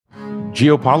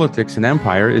Geopolitics and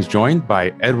Empire is joined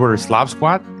by Edward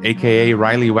Slavsquat, aka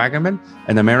Riley Wagaman,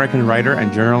 an American writer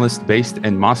and journalist based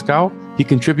in Moscow. He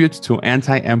contributes to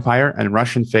Anti-Empire and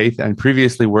Russian Faith and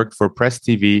previously worked for Press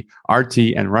TV,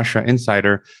 RT, and Russia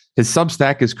Insider. His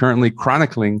Substack is currently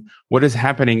chronicling what is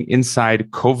happening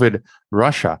inside COVID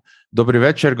Russia. Добрый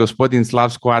вечер, господин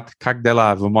Slavsquat. Как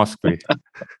дела в Москве?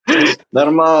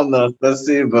 Нормально,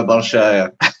 спасибо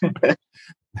большое.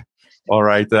 All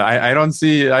right. I don't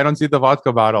see the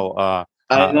vodka bottle. I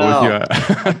know.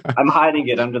 With you. I'm hiding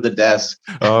it under the desk.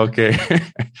 Okay.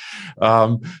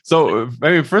 So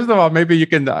maybe first of all, maybe you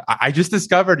can. I just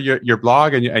discovered your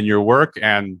blog and your work,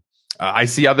 and I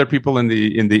see other people in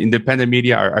the independent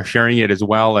media are sharing it as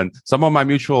well. And some of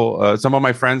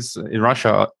my friends in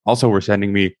Russia also were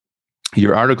sending me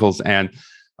your articles, and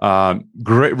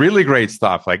really great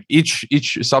stuff. Like each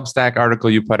Substack article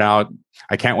you put out,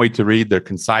 I can't wait to read. They're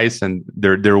concise and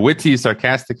they're witty,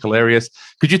 sarcastic, hilarious.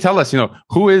 Could you tell us,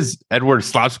 who is Edward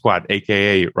Slavsquat,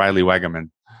 aka Riley Wagaman?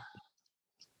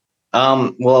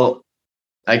 Well,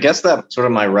 I guess that sort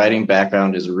of my writing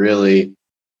background is really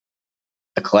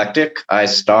eclectic. I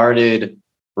started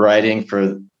writing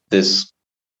for this,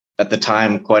 at the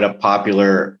time, quite a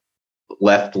popular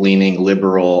left-leaning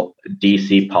liberal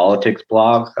DC politics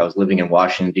blog. I was living in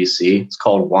Washington, DC. It's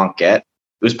called Wonkette.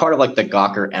 It was part of like the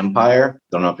Gawker Empire.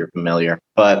 Don't know if you're familiar.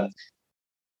 But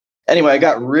anyway, I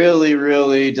got really,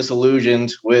 really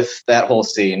disillusioned with that whole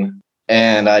scene.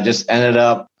 And I just ended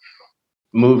up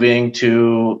moving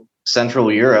to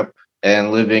Central Europe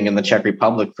and living in the Czech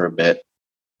Republic for a bit.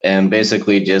 And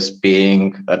basically just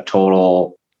being a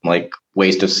total like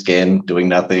waste of skin, doing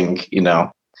nothing,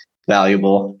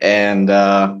 valuable. And did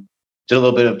a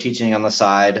little bit of teaching on the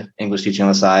side, English teaching on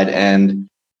the side. And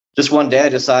just one day I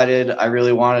decided I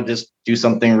really want to just do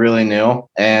something really new.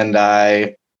 And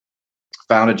I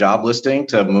found a job listing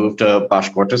to move to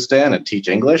Bashkortostan and teach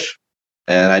English.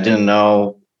 And I didn't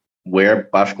know where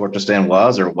Bashkortostan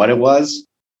was or what it was,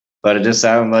 but it just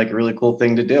sounded like a really cool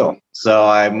thing to do. So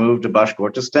I moved to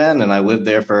Bashkortostan and I lived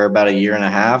there for about a year and a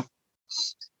half.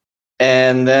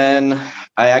 And then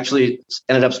I actually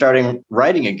ended up starting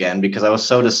writing again because I was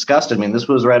so disgusted. I mean, this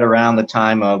was right around the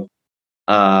time of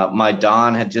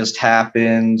Maidan had just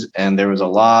happened, and there was a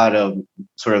lot of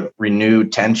sort of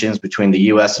renewed tensions between the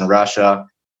U.S. and Russia.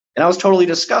 And I was totally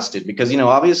disgusted because,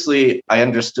 obviously I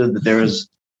understood that there was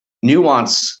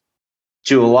nuance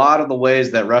to a lot of the ways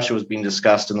that Russia was being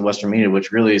discussed in the Western media,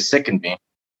 which really sickened me.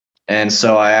 And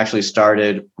so I actually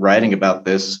started writing about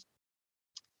this.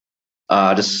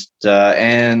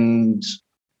 And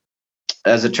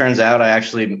as it turns out, I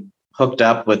actually hooked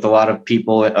up with a lot of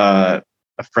people, a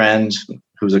friend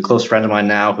who's a close friend of mine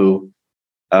now who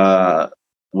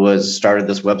started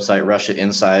this website, Russia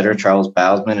Insider, Charles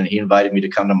Bausman, and he invited me to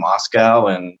come to Moscow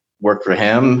and work for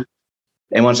him.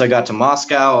 And once I got to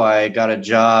Moscow, I got a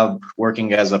job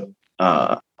working as a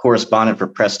correspondent for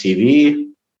Press TV.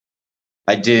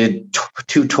 I did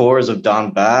two tours of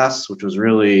Donbass, which was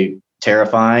really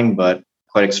terrifying, but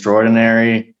quite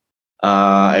extraordinary.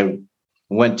 I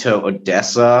went to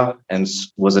Odessa and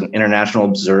was an international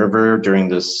observer during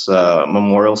this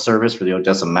memorial service for the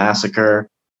Odessa massacre.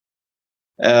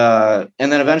 And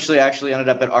then eventually I actually ended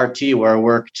up at RT where I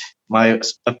worked. My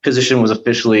position was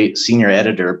officially senior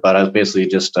editor, but I was basically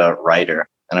just a writer.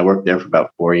 And I worked there for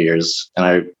about 4 years. And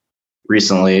I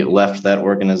recently left that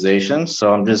organization.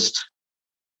 So I'm just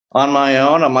on my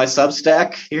own, on my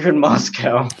Substack here in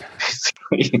Moscow,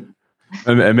 basically.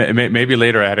 Maybe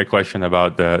later I had a question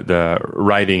about the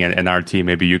writing and RT.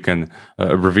 Maybe you can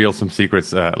reveal some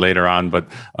secrets later on. But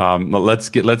let's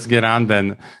get on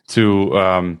then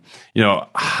to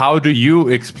how do you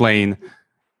explain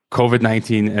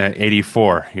COVID-19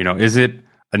 84? Is it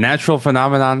a natural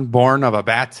phenomenon born of a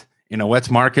bat in a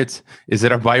wet market? Is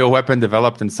it a bioweapon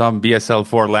developed in some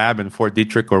BSL-4 lab in Fort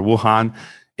Detrick or Wuhan?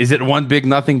 Is it one big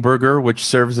nothing burger, which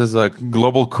serves as a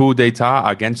global coup d'etat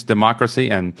against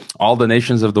democracy and all the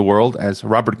nations of the world, as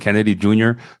Robert Kennedy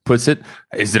Jr. puts it?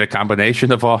 Is it a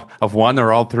combination of one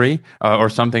or all three, or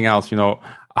something else?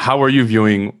 How are you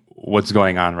viewing what's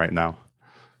going on right now?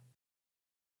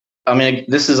 I mean,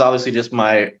 this is obviously just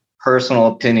my personal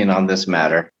opinion on this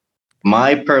matter.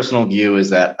 My personal view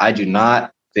is that I do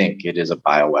not think it is a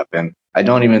bioweapon. I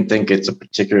don't even think it's a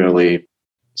particularly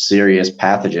serious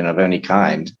pathogen of any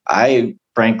kind. I'm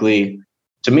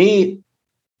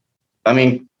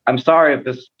sorry if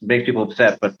this makes people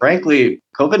upset, but frankly,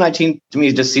 COVID-19 to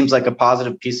me just seems like a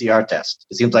positive PCR test.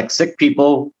 It seems like sick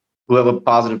people who have a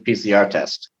positive PCR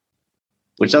test,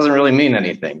 which doesn't really mean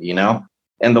anything,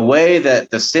 And the way that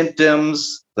the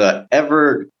symptoms, the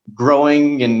ever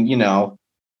growing and,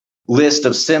 list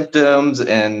of symptoms,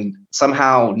 and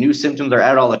somehow new symptoms are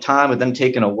added all the time but then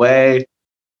taken away.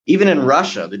 Even in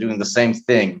Russia, they're doing the same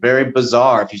thing. Very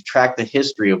bizarre. If you track the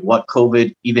history of what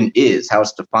COVID even is, how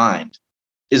it's defined,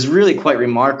 is really quite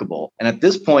remarkable. And at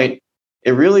this point,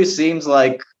 it really seems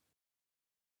like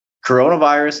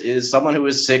coronavirus is someone who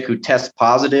is sick, who tests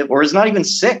positive, or is not even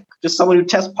sick, just someone who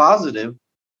tests positive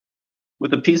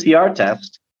with a PCR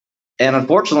test. And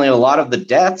unfortunately, a lot of the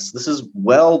deaths, this is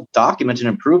well documented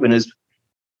and proven, is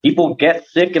people get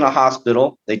sick in a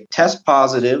hospital, they test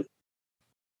positive,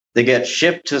 they get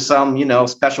shipped to some,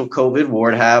 special COVID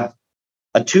ward, have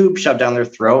a tube shoved down their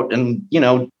throat and,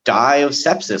 die of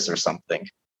sepsis or something.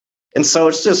 And so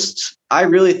it's just, I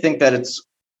really think that it's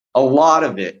a lot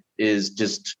of it is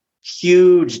just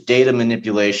huge data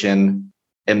manipulation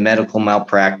and medical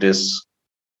malpractice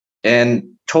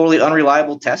and totally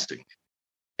unreliable testing.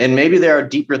 And maybe there are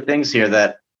deeper things here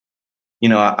that,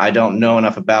 I don't know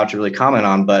enough about to really comment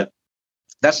on, but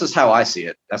that's just how I see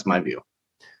it. That's my view.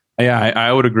 Yeah,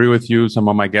 I would agree with you. Some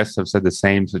of my guests have said the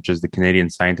same, such as the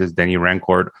Canadian scientist Denny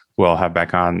Rancourt, who I'll have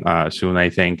back on soon, I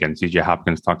think. And CJ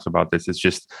Hopkins talks about this. It's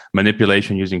just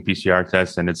manipulation using PCR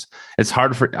tests. And it's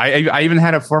hard for, I even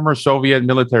had a former Soviet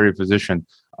military physician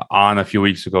on a few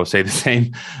weeks ago say the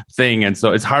same thing. And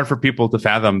so it's hard for people to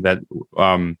fathom that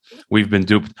we've been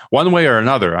duped one way or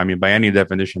another. I mean, by any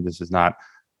definition, this is not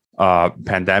a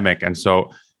pandemic. And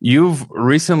so you've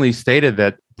recently stated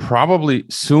that probably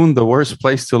soon the worst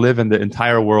place to live in the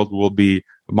entire world will be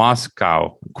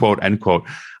Moscow, quote unquote.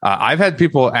 I've had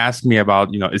people ask me about,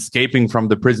 escaping from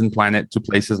the prison planet to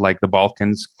places like the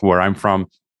Balkans, where I'm from,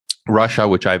 Russia,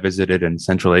 which I visited, in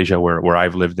Central Asia, where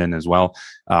I've lived in as well.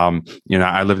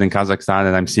 I lived in Kazakhstan,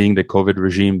 and I'm seeing the COVID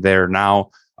regime there now.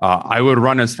 I would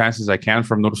run as fast as I can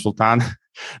from Nur Sultan.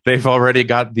 They've already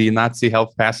got the Nazi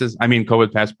health passes. I mean,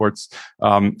 COVID passports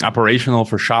operational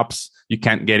for shops. You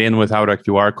can't get in without a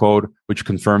QR code, which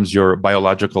confirms your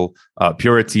biological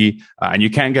purity. And you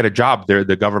can't get a job there.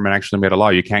 The government actually made a law.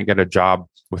 You can't get a job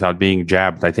without being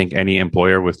jabbed. I think any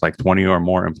employer with like 20 or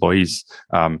more employees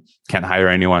can't hire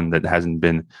anyone that hasn't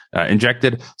been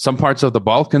injected. Some parts of the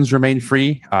Balkans remain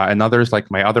free, and others,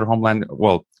 like my other homeland,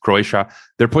 Croatia,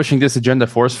 they're pushing this agenda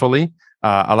forcefully.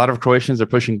 A lot of Croatians are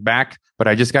pushing back, but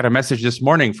I just got a message this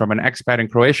morning from an expat in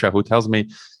Croatia who tells me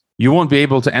you won't be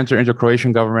able to enter into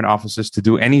Croatian government offices to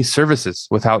do any services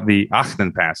without the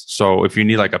Ahten pass. So if you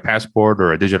need like a passport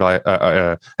or a digital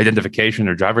identification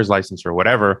or driver's license or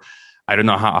whatever, I don't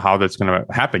know how that's going to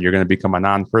happen. You're going to become a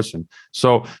non-person.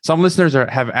 So some listeners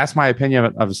have asked my opinion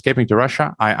of escaping to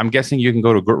Russia. I'm guessing you can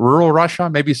go to rural Russia,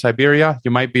 maybe Siberia.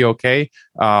 You might be okay.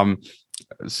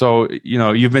 So,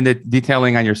 you've been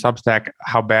detailing on your Substack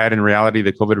how bad in reality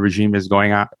the COVID regime is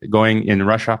going in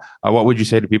Russia. What would you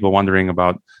say to people wondering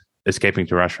about escaping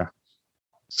to Russia?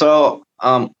 So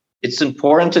it's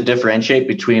important to differentiate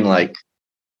between like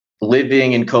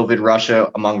living in COVID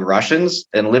Russia among Russians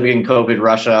and living in COVID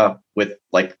Russia with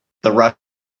like the Russian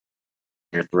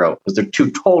in your throat, because they're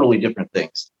two totally different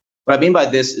things. What I mean by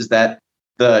this is that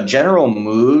the general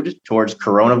mood towards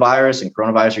coronavirus and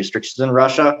coronavirus restrictions in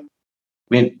Russia,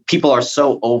 people are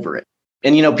so over it.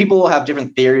 And, people will have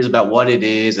different theories about what it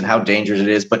is and how dangerous it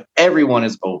is, but everyone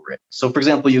is over it. So, for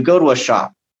example, you go to a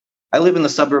shop. I live in the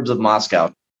suburbs of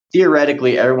Moscow.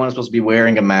 Theoretically, everyone is supposed to be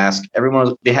wearing a mask.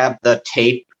 They have the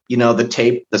tape,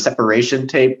 the separation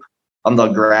tape on the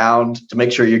ground to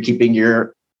make sure you're keeping your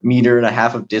 1.5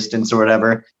 meters of distance or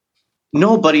whatever.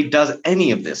 Nobody does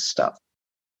any of this stuff.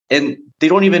 And they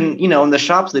don't even, in the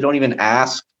shops, they don't even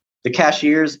ask the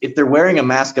cashiers if they're wearing a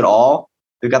mask at all.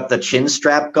 They've got the chin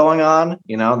strap going on,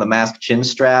 the mask chin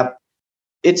strap.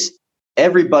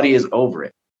 Everybody is over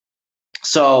it.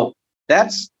 So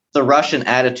that's the Russian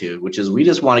attitude, which is we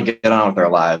just want to get on with our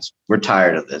lives. We're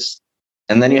tired of this.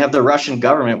 And then you have the Russian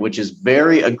government, which is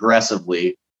very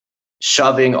aggressively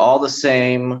shoving all the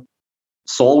same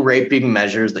soul raping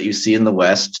measures that you see in the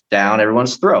West down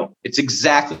everyone's throat. It's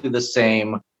exactly the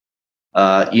same,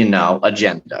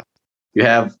 agenda. You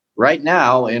have right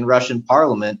now in Russian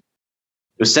parliament,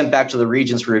 it was sent back to the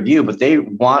regions for review, but they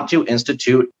want to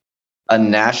institute a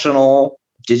national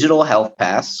digital health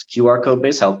pass, QR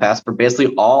code-based health pass for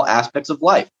basically all aspects of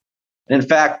life. And in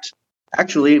fact, I'm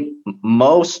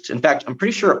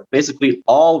pretty sure basically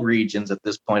all regions at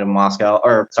this point of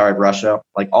Russia,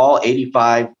 like all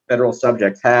 85 federal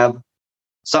subjects have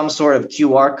some sort of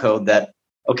QR code that,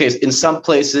 in some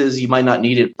places you might not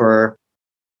need it for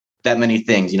that many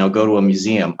things, go to a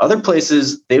museum. Other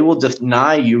places, they will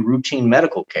deny you routine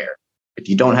medical care if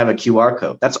you don't have a QR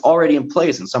code. That's already in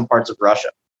place in some parts of Russia.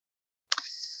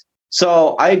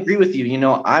 So I agree with you.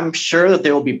 I'm sure that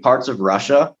there will be parts of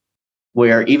Russia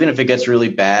where even if it gets really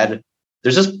bad,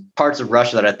 there's just parts of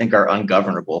Russia that I think are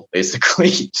ungovernable, basically,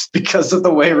 just because of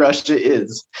the way Russia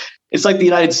is. It's like the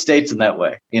United States in that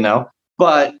way, you know?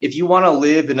 But if you want to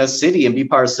live in a city and be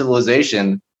part of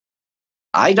civilization,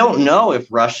 I don't know if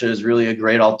Russia is really a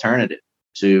great alternative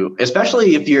to,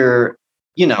 especially if you're,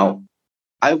 you know,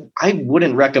 I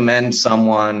wouldn't recommend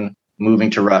someone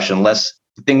moving to Russia unless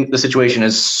the situation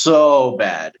is so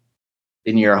bad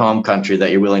in your home country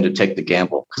that you're willing to take the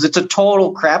gamble, because it's a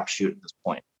total crapshoot at this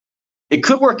point. It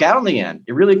could work out in the end.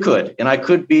 It really could. And I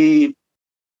could be,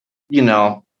 you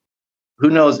know, who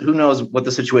knows what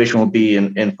the situation will be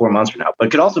in 4 months from now, but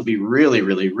it could also be really,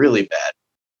 really, really bad.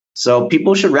 So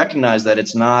people should recognize that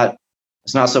it's not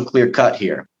so clear cut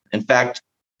here. In fact,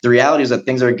 the reality is that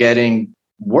things are getting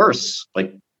worse,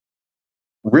 like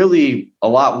really a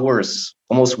lot worse,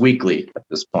 almost weekly at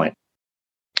this point.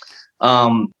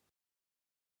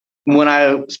 When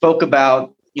I spoke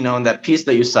about, you know, in that piece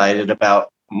that you cited about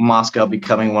Moscow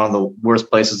becoming one of the worst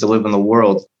places to live in the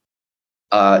world,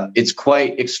 it's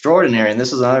quite extraordinary. And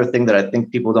this is another thing that I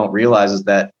think people don't realize is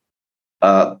that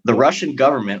the Russian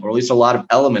government, or at least a lot of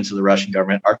elements of the Russian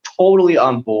government, are totally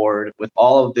on board with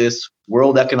all of this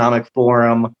World Economic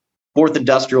Forum, Fourth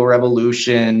Industrial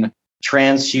Revolution,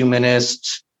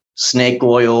 transhumanist, snake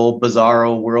oil,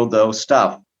 bizarro worldo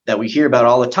stuff that we hear about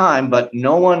all the time, but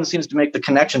no one seems to make the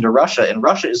connection to Russia, and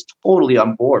Russia is totally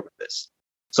on board with this.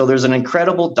 So there's an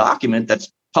incredible document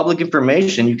that's public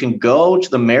information. You can go to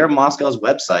the mayor of Moscow's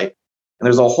website, and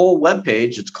there's a whole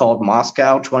webpage. It's called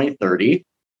Moscow 2030.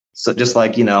 So just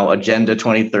like, you know, Agenda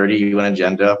 2030, UN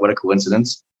agenda, what a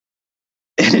coincidence.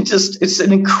 And it's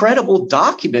an incredible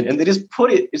document, and they just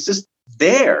put it, it's just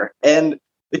there. And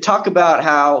they talk about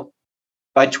how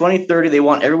by 2030, they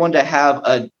want everyone to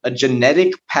have a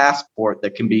genetic passport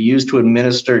that can be used to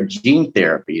administer gene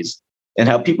therapies, and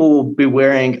how people will be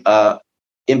wearing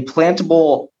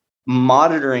implantable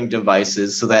monitoring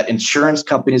devices so that insurance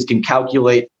companies can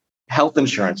calculate health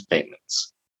insurance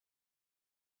payments.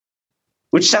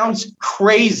 Which sounds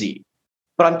crazy,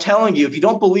 but I'm telling you, if you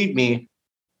don't believe me,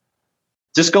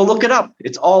 just go look it up.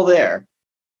 It's all there.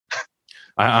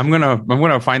 I'm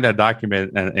gonna find that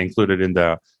document and include it in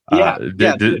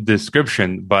the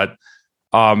description. But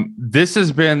this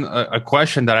has been a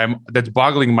question that's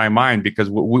boggling my mind, because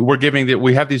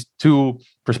we have these two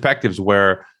perspectives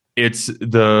where it's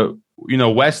the, you know,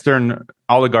 Western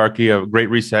oligarchy of Great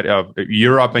Reset of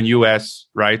Europe and US,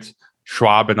 right?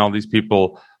 Schwab and all these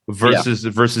people versus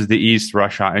the East,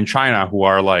 Russia and China, who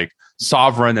are like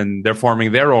sovereign and they're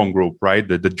forming their own group, right?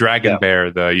 The Dragon Bear,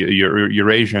 the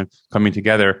Eurasian coming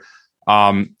together.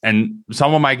 And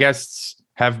some of my guests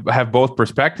have both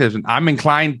perspectives, and I'm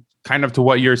inclined kind of to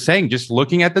what you're saying, just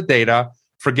looking at the data,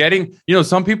 forgetting, you know,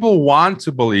 some people want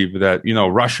to believe that, you know,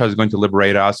 Russia is going to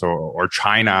liberate us or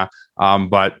China.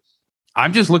 But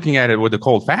I'm just looking at it with the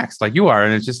cold facts like you are.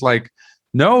 And it's just like,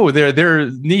 no, they're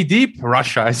knee deep,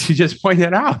 Russia, as you just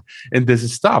pointed out, in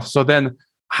this stuff. So then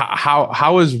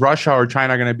how is Russia or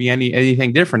China going to be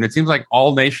anything different? It seems like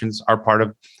all nations are part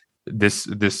of this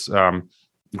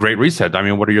Great Reset. I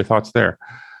mean, what are your thoughts there?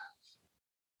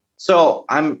 So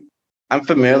I'm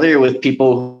familiar with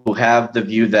people who have the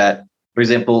view that, for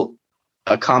example,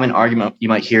 a common argument you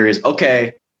might hear is,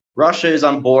 okay, Russia is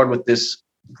on board with this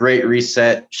Great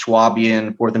Reset,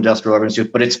 Schwabian, Fourth Industrial Revolution,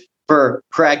 but it's for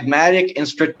pragmatic and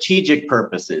strategic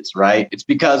purposes, right? It's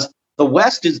because the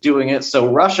West is doing it,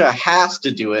 so Russia has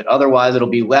to do it. Otherwise, it'll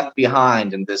be left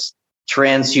behind in this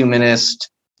transhumanist,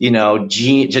 you know,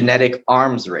 genetic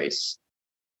arms race.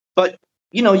 But,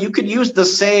 you know, you could use the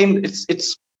same,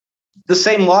 it's the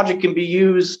same logic can be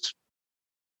used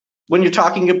when you're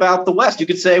talking about the West. You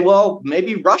could say, well,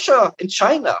 maybe Russia and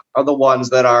China are the ones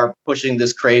that are pushing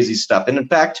this crazy stuff. And in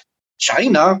fact,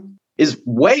 China is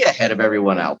way ahead of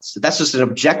everyone else. That's just an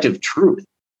objective truth.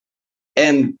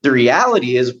 And the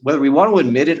reality is, whether we want to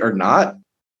admit it or not,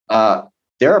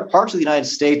 there are parts of the United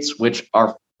States which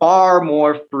are far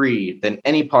more free than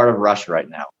any part of Russia right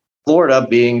now. Florida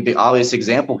being the obvious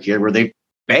example here, where they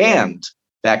banned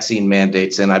vaccine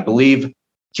mandates. And I believe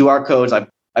QR codes,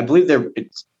 I believe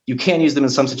you can use them in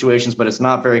some situations, but it's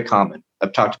not very common.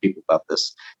 I've talked to people about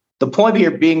this. The point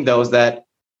here being, though, is that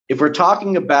if we're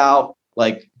talking about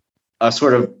like a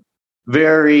sort of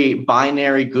very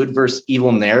binary good versus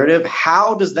evil narrative,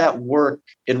 how does that work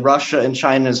in Russia and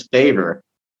China's favor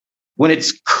when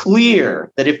it's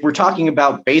clear that if we're talking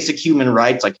about basic human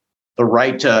rights, like the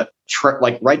right to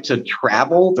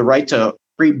travel, the right to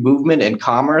free movement and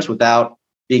commerce without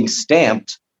being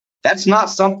stamped, that's not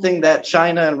something that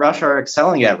China and Russia are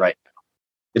excelling at right now.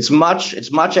 It's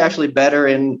much actually better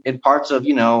in parts of,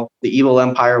 you know, the evil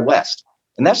empire West.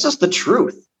 And that's just the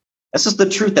truth. That's just the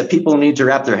truth that people need to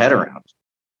wrap their head around.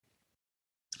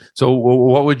 So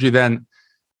what would you then,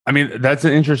 I mean, that's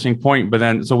an interesting point, but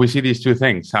then, so we see these two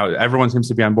things, how everyone seems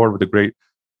to be on board with the Great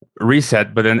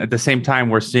Reset, but then at the same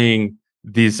time, we're seeing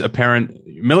these apparent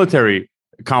military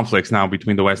conflicts now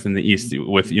between the West and the East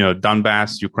with,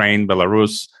 Donbass, Ukraine,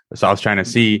 Belarus, the South China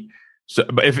Sea. So,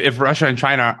 but if Russia and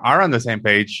China are on the same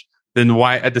page, then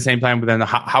why at the same time, then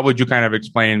how would you kind of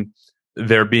explain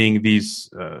there being these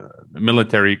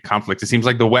military conflicts? It seems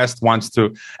like the West wants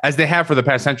to, as they have for the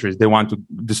past centuries, they want to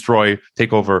destroy,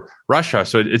 take over Russia.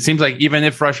 So it seems like even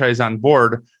if Russia is on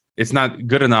board, it's not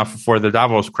good enough for the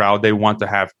Davos crowd. They want to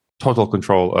have total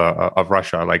control of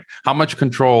Russia. Like, how much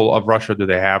control of Russia do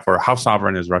they have, or how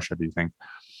sovereign is Russia, do you think?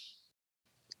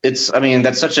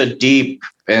 That's such a deep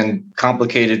and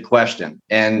complicated question.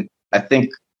 And I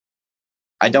think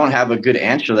I don't have a good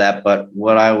answer to that, but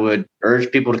what I would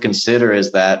urge people to consider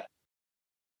is that,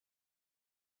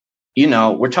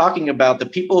 we're talking about the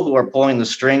people who are pulling the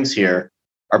strings here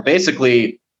are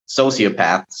basically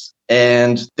sociopaths,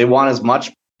 and they want as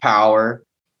much power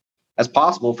as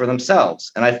possible for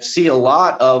themselves. And I see a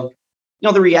lot of,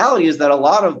 the reality is that a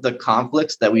lot of the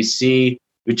conflicts that we see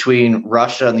between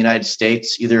Russia and the United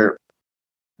States, either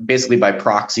basically by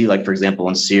proxy, like for example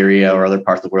in Syria or other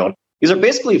parts of the world, these are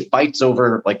basically fights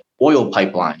over like oil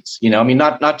pipelines.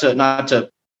 Not to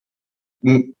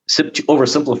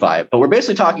oversimplify it, but we're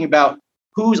basically talking about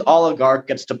whose oligarch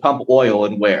gets to pump oil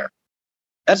and where.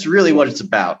 That's really what it's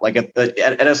about, like at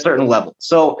a certain level.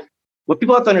 So what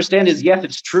people have to understand is, yes,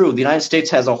 it's true. The United States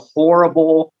has a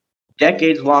horrible,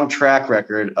 decades-long track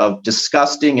record of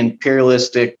disgusting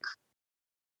imperialistic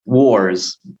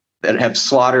wars that have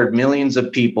slaughtered millions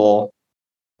of people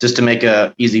just to make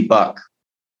an easy buck.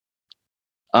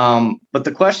 But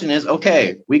the question is,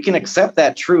 okay, we can accept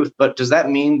that truth, but does that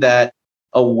mean that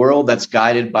a world that's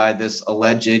guided by this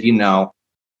alleged,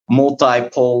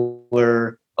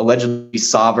 multipolar, allegedly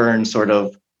sovereign sort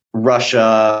of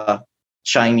Russia,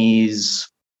 Chinese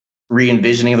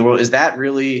re-envisioning of the world, is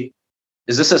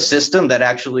this a system that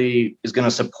actually is going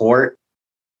to support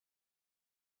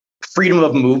freedom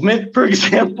of movement, for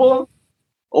example,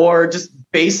 or just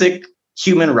basic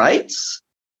human rights?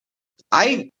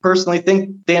 I personally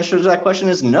think the answer to that question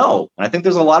is no. And I think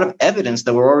there's a lot of evidence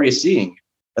that we're already seeing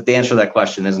that the answer to that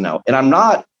question is no. And I'm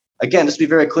not, again, just to be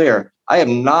very clear, I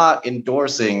am not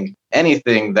endorsing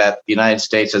anything that the United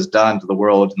States has done to the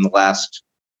world in the last,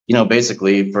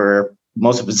 basically for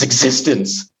most of its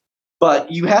existence.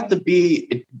 But you have to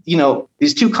be,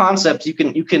 these two concepts, you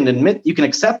can admit, you can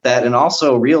accept that, and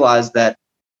also realize that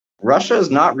Russia is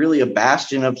not really a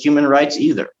bastion of human rights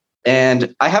either.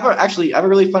 And I have a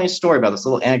really funny story about this,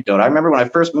 little anecdote. I remember when I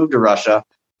first moved to Russia,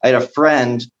 I had a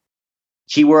friend.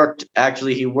 He worked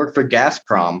for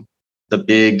Gazprom, the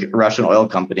big Russian oil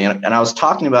company, and I was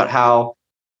talking about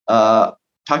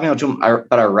to him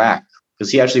about Iraq,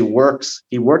 because he actually worked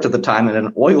at the time in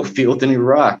an oil field in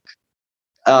Iraq.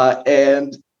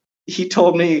 And he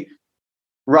told me,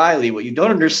 Riley, what you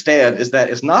don't understand is that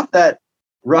it's not that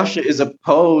Russia is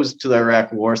opposed to the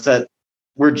Iraq war. It's that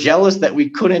we're jealous that we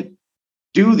couldn't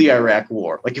do the Iraq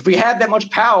war. Like, if we had that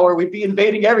much power, we'd be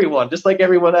invading everyone, just like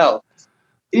everyone else.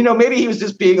 Maybe he was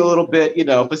just being a little bit,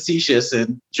 facetious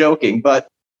and joking, but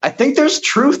I think there's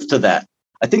truth to that.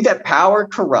 I think that power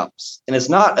corrupts, and it's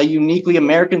not a uniquely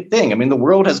American thing. I mean, the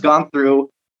world has gone through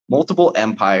multiple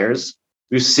empires.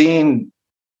 We've seen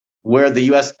where the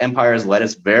U.S. empire has led.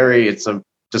 It's a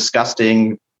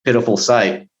disgusting, pitiful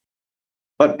sight.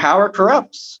 But power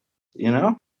corrupts,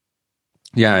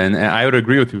 Yeah, and I would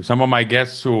agree with you. Some of my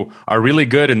guests who are really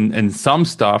good in some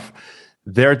stuff,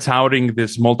 they're touting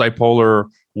this multipolar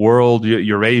world,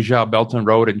 Eurasia, Belt and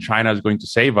Road, and China is going to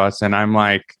save us. And I'm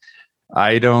like,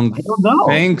 I don't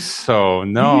think so.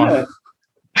 No. Yeah.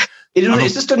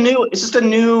 It's just a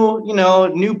new,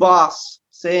 new boss,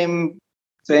 same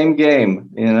game,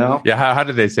 Yeah. How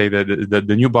did they say that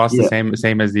the new boss is the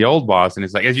same as the old boss? And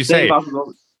it's like, as you say,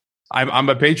 I'm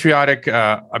a patriotic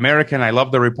American. I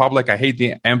love the Republic. I hate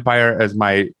the empire, as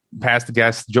my past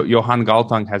guest Johan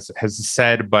Galtung has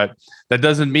said. But that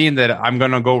doesn't mean that I'm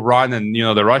going to go run and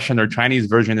the Russian or Chinese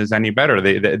version is any better.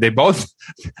 They both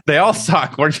they all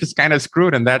suck. We're just kind of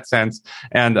screwed in that sense.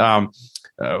 And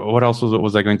what else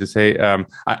was I going to say?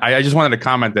 I just wanted to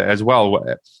comment as well,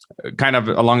 kind of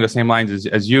along the same lines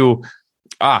as you.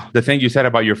 The thing you said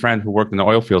about your friend who worked in the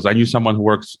oil fields. I knew someone who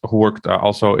worked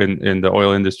also in the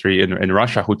oil industry in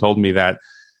Russia, who told me that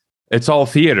it's all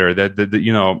theater, that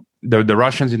the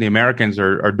Russians and the Americans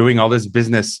are doing all this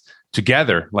business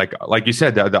together, like you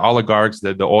said, the oligarchs,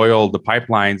 the oil, the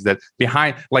pipelines that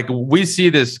behind, like we see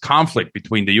this conflict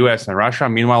between the U.S. and Russia.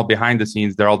 Meanwhile, behind the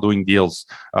scenes, they're all doing deals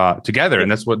together,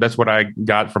 and that's what I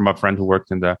got from a friend who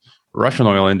worked in the Russian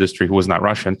oil industry, who was not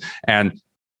Russian. And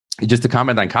just to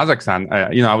comment on Kazakhstan,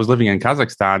 I was living in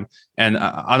Kazakhstan, and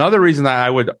another reason that I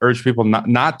would urge people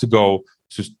not to go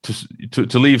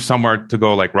to leave somewhere to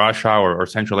go like Russia or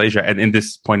Central Asia. And in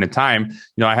this point in time,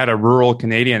 I had a rural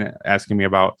Canadian asking me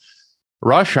about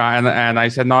Russia, and I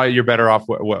said, no, you're better off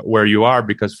where you are,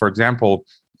 because, for example,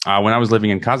 when I was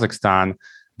living in Kazakhstan,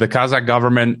 the Kazakh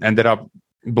government ended up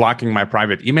blocking my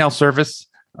private email service,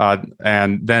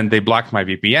 and then they blocked my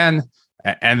VPN,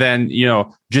 and then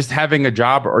just having a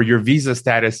job or your visa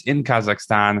status in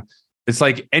Kazakhstan, it's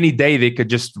like any day they could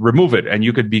just remove it, and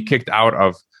you could be kicked out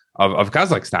of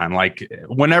Kazakhstan like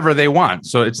whenever they want.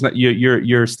 So it's not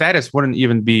your status wouldn't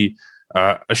even be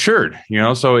assured,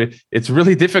 so it's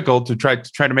really difficult to try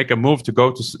to make a move to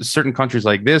go to certain countries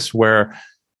like this, where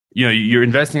you're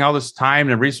investing all this time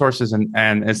and resources,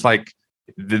 and it's like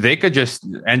they could just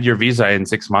end your visa in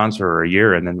 6 months or a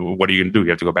year, and then what are you going to do? You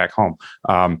have to go back home.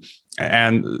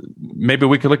 And maybe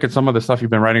we could look at some of the stuff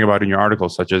you've been writing about in your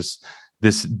articles, such as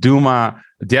this Duma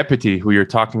deputy who you're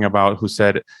talking about, who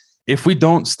said, if we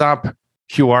don't stop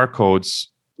QR codes,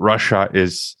 Russia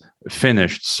is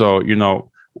finished. So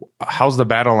how's the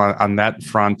battle on that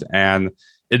front? And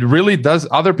it really does.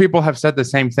 Other people have said the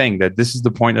same thing, that this is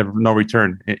the point of no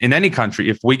return in any country.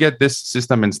 If we get this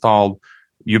system installed,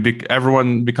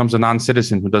 everyone becomes a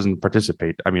non-citizen who doesn't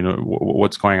participate. I mean,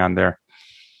 what's going on there?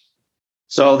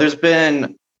 So there's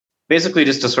been, basically,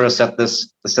 just to sort of set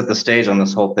the stage on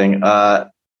this whole thing.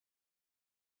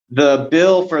 The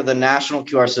bill for the national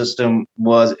QR system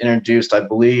was introduced, I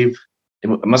believe,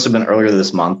 it must have been earlier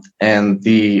this month. And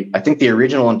I think the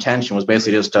original intention was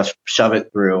basically just to shove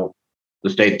it through the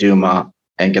State Duma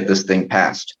and get this thing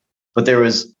passed. But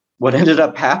what ended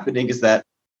up happening is that,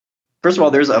 first of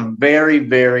all, there's a very,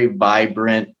 very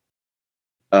vibrant,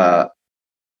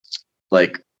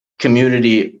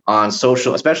 community on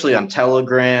social, especially on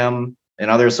Telegram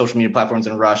and other social media platforms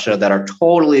in Russia, that are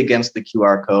totally against the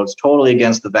QR codes, totally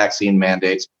against the vaccine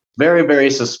mandates, very,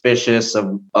 very suspicious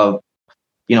of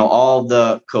all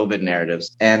the COVID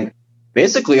narratives. And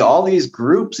basically all these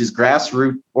groups, these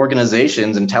grassroots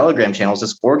organizations and Telegram channels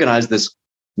just organized this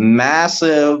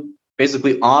massive,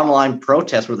 basically online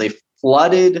protest where they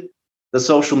flooded the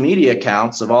social media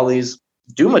accounts of all these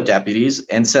Duma deputies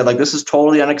and said, this is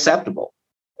totally unacceptable.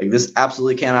 This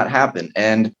absolutely cannot happen.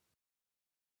 And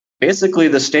basically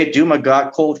the State Duma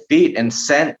got cold feet and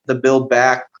sent the bill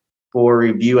back for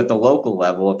review at the local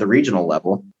level, at the regional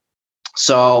level.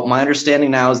 So my understanding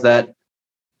now is that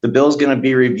the bill is going to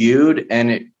be reviewed,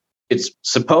 and it's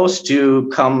supposed to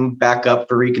come back up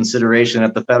for reconsideration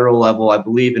at the federal level, I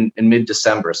believe, in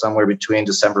mid-December, somewhere between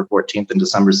December 14th and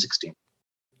December 16th.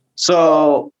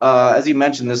 So as you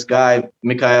mentioned, this guy,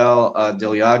 Mikhail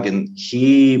Delyagin,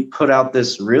 he put out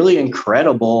this really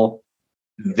incredible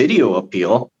video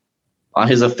appeal on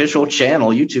his official channel,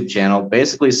 YouTube channel,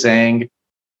 basically saying,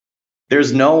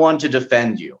 there's no one to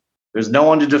defend you. There's no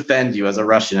one to defend you as a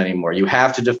Russian anymore. You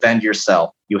have to defend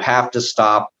yourself. You have to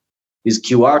stop these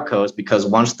QR codes, because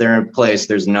once they're in place,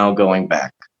 there's no going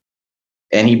back.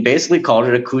 And he basically called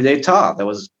it a coup d'etat that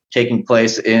was taking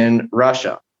place in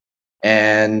Russia.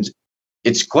 And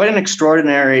it's quite an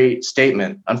extraordinary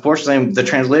statement. Unfortunately, the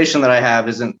translation that I have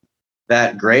isn't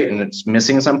that great, and it's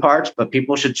missing some parts, but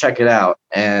people should check it out.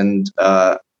 And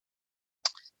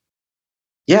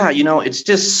it's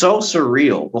just so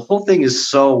surreal. The whole thing is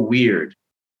so weird.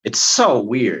 It's so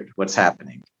weird what's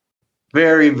happening.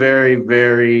 Very, very,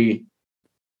 very,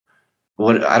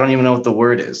 I don't even know what the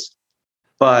word is.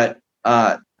 But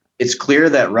it's clear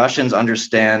that Russians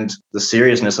understand the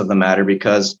seriousness of the matter,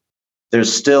 because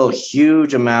there's still a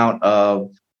huge amount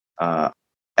of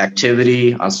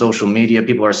activity on social media.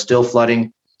 People are still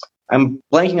flooding. I'm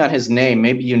blanking on his name.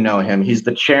 Maybe you know him. He's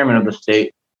the chairman of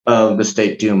the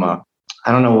State Duma.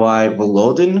 I don't know why.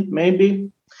 Volodin,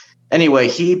 maybe? Anyway,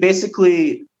 he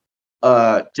basically,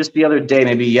 just the other day,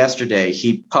 maybe yesterday,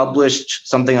 he published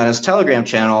something on his Telegram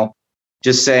channel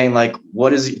just saying,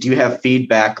 do you have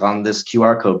feedback on this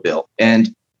QR code bill?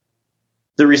 And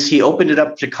he opened it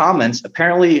up to comments.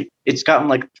 Apparently, it's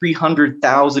gotten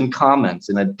 300,000 comments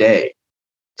in a day,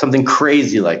 something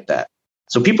crazy like that.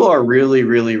 So people are really,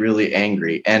 really, really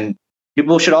angry. And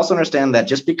people should also understand that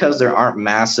just because there aren't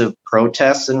massive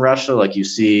protests in Russia, like you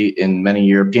see in many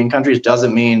European countries,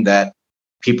 doesn't mean that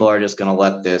people are just going to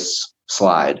let this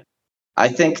slide. I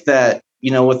think that,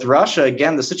 with Russia,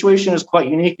 again, the situation is quite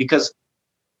unique, because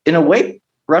in a way,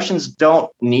 Russians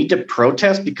don't need to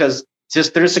protest because they're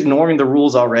just ignoring the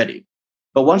rules already.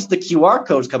 But once the QR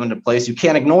codes come into place, you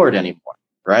can't ignore it anymore,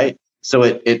 right? So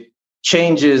it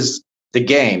changes the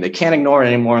game. They can't ignore it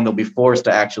anymore, and they'll be forced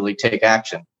to actually take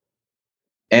action.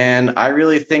 And I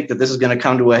really think that this is going to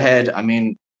come to a head. I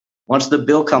mean, once the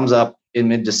bill comes up in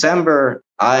mid-December,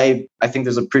 I think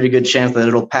there's a pretty good chance that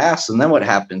it'll pass. And then what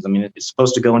happens? I mean, it's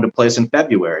supposed to go into place in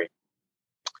February.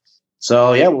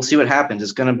 So, yeah, we'll see what happens.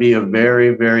 It's going to be a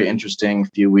very, very interesting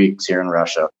few weeks here in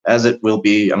Russia, as it will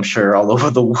be, I'm sure, all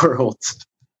over the world.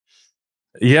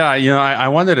 Yeah, I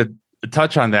wanted to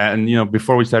touch on that. And,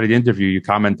 before we started the interview, you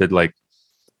commented, like,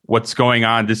 what's going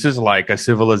on? This is like a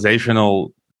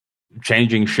civilizational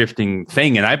changing, shifting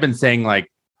thing. And I've been saying,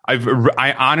 like,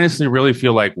 I honestly really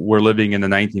feel like we're living in the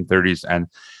 1930s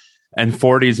and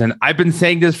 40s. And I've been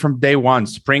saying this from day one,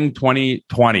 spring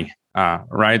 2020,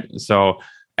 right? So,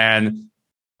 and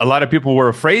a lot of people were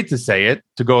afraid to say it,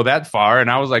 to go that far. And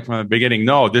I was like, from the beginning,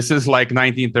 no, this is like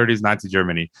 1930s Nazi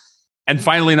Germany. And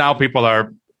finally, now people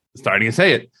are starting to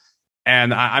say it.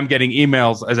 And I'm getting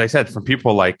emails, as I said, from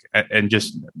people like, and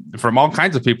just from all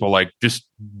kinds of people, like, just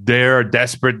they're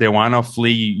desperate. They want to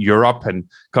flee Europe and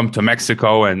come to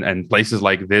Mexico and places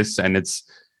like this. And it's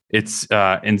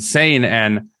insane.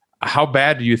 And how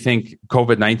bad do you think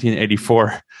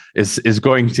COVID-1984 is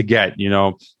going to get?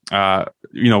 Will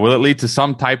it lead to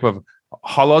some type of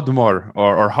Holodomor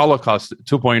or Holocaust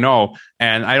 2.0?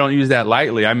 And I don't use that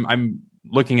lightly. I'm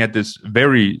looking at this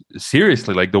very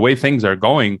seriously, like the way things are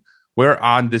going. We're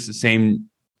on this same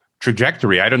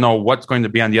trajectory. I don't know what's going to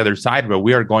be on the other side, but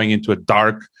we are going into a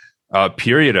dark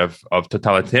period of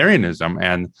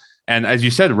totalitarianism. And as you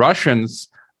said, Russians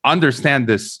understand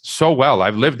this so well.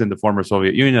 I've lived in the former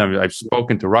Soviet Union. I've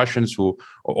spoken to Russians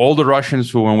older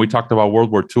Russians who, when we talked about World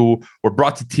War II, were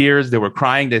brought to tears. They were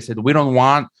crying. They said, we don't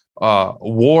want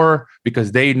war,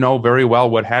 because they know very well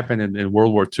what happened in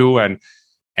World War II.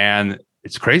 And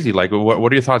it's crazy. Like, what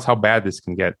are your thoughts? How bad this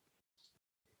can get?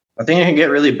 I think it can get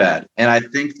really bad. And I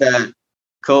think that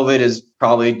COVID is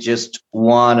probably just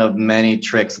one of many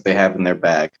tricks that they have in their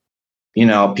bag.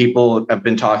 People have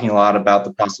been talking a lot about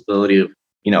the possibility of,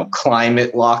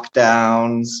 climate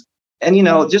lockdowns. And,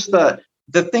 just the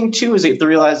thing, too, is to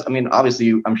realize, I mean,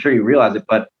 obviously, I'm sure you realize it,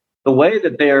 but the way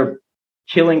that they're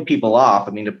killing people off,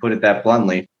 I mean, to put it that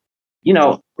bluntly,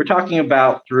 we're talking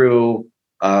about through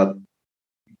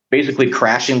basically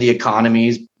crashing the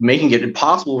economies, making it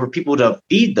impossible for people to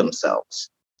feed themselves.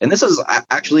 And this is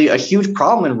actually a huge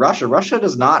problem in Russia. Russia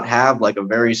does not have like a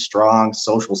very strong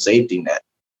social safety net.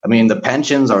 I mean, the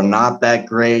pensions are not that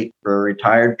great for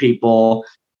retired people.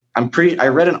 I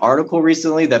read an article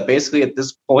recently that basically at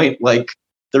this point, like,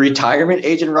 the retirement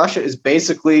age in Russia is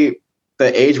basically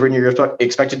the age when you're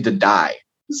expected to die.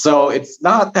 So it's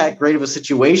not that great of a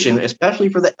situation, especially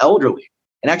for the elderly.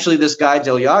 And actually, this guy,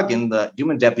 Delyagin, the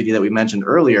Duma deputy that we mentioned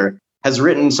earlier, has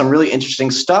written some really interesting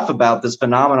stuff about this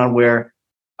phenomenon where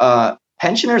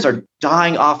pensioners are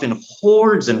dying off in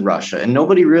hordes in Russia, and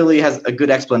nobody really has a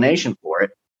good explanation for it.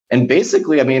 And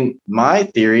basically, I mean, my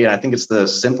theory, and I think it's the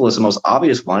simplest and most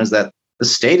obvious one, is that the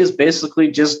state is basically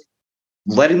just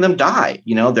letting them die.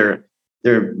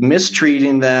 They're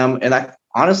mistreating them. And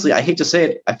honestly, I hate to say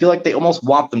it, I feel like they almost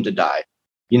want them to die.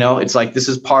 It's like, this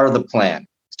is part of the plan.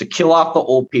 To kill off the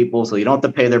old people so you don't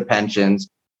have to pay their pensions,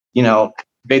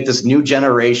 create this new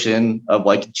generation of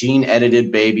like gene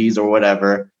edited babies or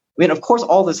whatever. I mean, of course,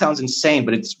 all this sounds insane,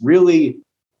 but it's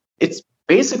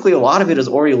basically a lot of it is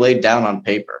already laid down on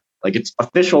paper. Like, it's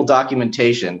official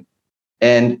documentation,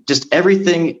 and just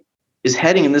everything is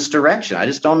heading in this direction. I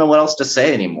just don't know what else to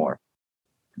say anymore.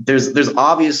 There's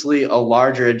obviously a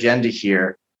larger agenda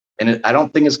here, and I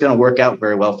don't think it's going to work out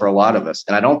very well for a lot of us.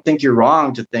 And I don't think you're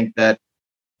wrong to think that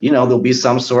there'll be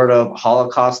some sort of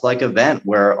Holocaust-like event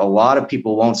where a lot of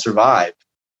people won't survive.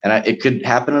 And it could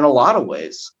happen in a lot of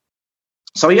ways.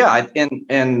 So, yeah,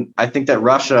 and I think that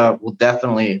Russia will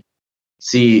definitely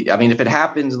see, I mean, if it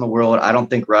happens in the world, I don't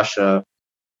think Russia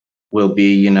will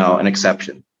be, an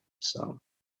exception. So.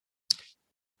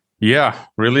 Yeah,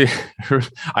 really.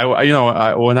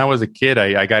 When I was a kid,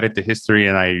 I got into history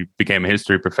and I became a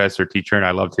history professor, teacher, and I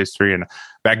loved history. And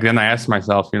back then I asked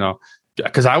myself,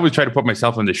 because I always try to put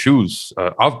myself in the shoes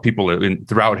of people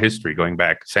throughout history, going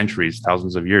back centuries,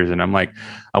 thousands of years. And I'm like,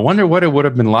 I wonder what it would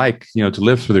have been like, to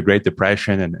live through the Great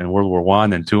Depression and World War I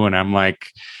and II. And I'm like,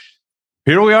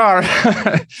 here we are.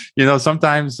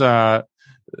 Sometimes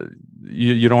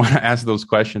you don't want to ask those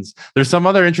questions. There's some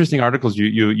other interesting articles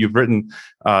you've written,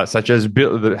 such as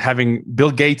having Bill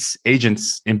Gates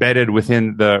agents embedded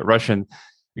within the Russian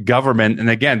government. And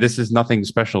again, this is nothing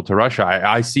special to Russia.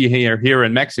 I see here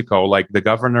in Mexico, like the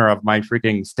governor of my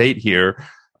freaking state here,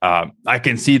 I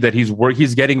can see that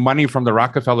he's getting money from the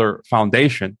Rockefeller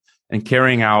Foundation and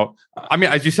carrying out. I mean,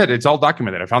 as you said, it's all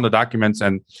documented. I found the documents,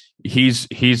 and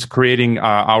he's creating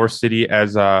our city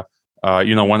as a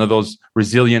one of those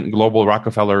resilient global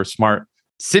Rockefeller smart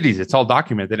cities. It's all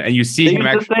documented, and you see him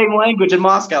the same language in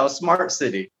Moscow, a smart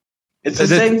city. It's the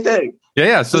same thing.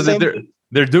 Yeah. So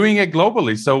they're doing it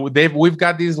globally. So we've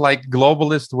got these like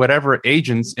globalist whatever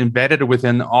agents embedded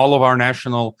within all of our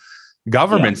national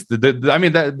governments. Yeah. I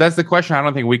mean, that's the question I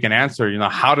don't think we can answer.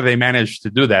 How do they manage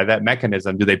to do that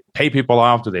mechanism? Do they pay people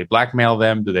off? Do they blackmail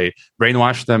them? Do they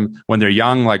brainwash them when they're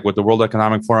young, like with the World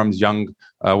Economic Forum's young,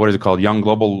 what is it called? Young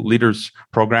Global Leaders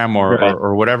Program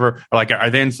or whatever? Or like, are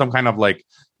they in some kind of like,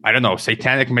 I don't know,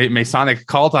 satanic Masonic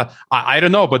cult? I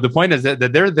don't know. But the point is that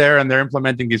they're there and they're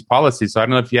implementing these policies. So I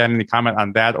don't know if you had any comment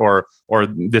on that or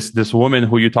this woman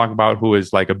who you talk about who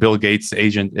is like a Bill Gates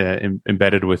agent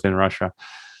embedded within Russia.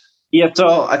 Yeah,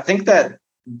 so I think that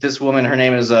this woman, her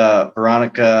name is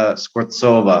Veronika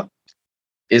Skvortsova,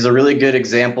 is a really good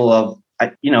example of,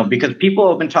 because people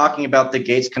have been talking about the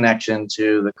Gates connection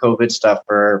to the COVID stuff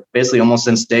for basically almost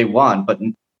since day one. But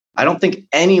I don't think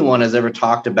anyone has ever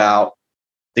talked about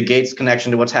the Gates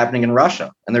connection to what's happening in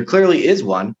Russia. And there clearly is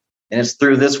one. And it's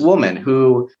through this woman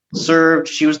who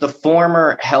she was the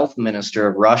former health minister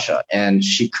of Russia. And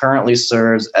she currently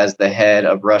serves as the head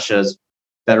of Russia's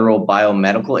Federal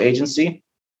Biomedical Agency.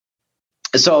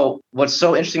 So what's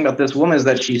so interesting about this woman is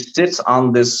that she sits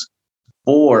on this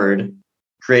board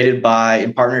created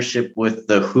in partnership with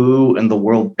the WHO and the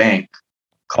World Bank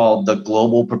called the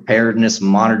Global Preparedness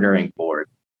Monitoring Board.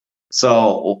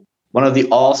 So one of the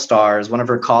all-stars, one of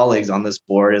her colleagues on this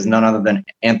board is none other than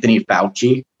Anthony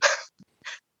Fauci.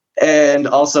 And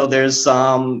also there's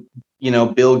some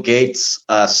Bill Gates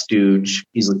stooge.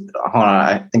 He's hold on,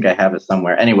 I think I have it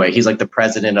somewhere. Anyway, he's like the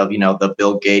president of, the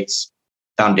Bill Gates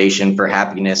Foundation for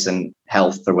Happiness and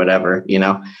Health or whatever,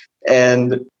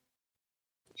 And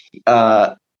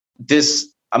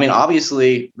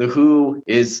obviously the WHO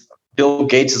Bill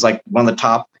Gates is like one of the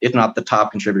top, if not the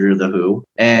top contributor to the WHO.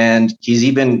 And he's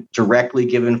even directly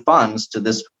given funds to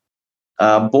this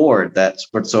board that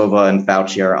Skvortsova and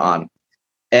Fauci are on.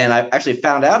 And I actually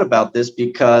found out about this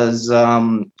because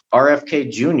RFK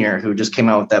Jr., who just came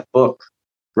out with that book,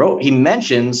 he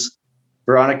mentions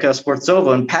Veronika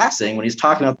Skvortsova in passing when he's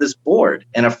talking about this board.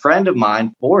 And a friend of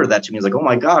mine forwarded that to me. He's like, oh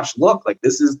my gosh, look, like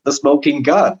this is the smoking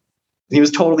gun. And he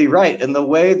was totally right. And the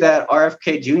way that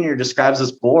RFK Jr. describes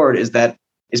this board is that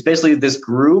it's basically this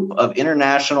group of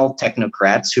international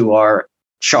technocrats who are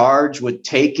charged with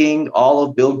taking all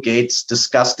of Bill Gates'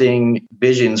 disgusting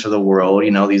visions for the world,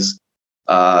 these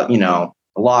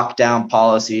lockdown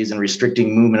policies and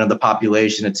restricting movement of the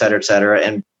population, et cetera,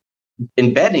 and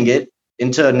embedding it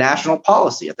into national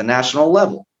policy at the national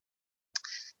level.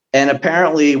 And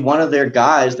apparently one of their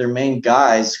main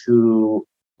guys who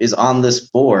is on this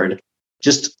board,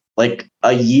 just like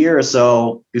a year or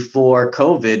so before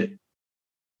COVID,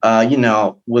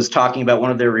 was talking about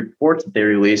one of their reports that they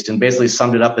released and basically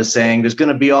summed it up as saying there's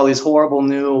going to be all these horrible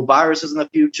new viruses in the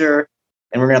future.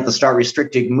 And we're going to have to start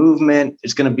restricting movement.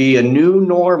 It's going to be a new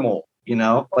normal,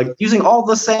 like using all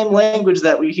the same language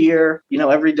that we hear,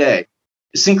 every day.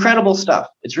 It's incredible stuff.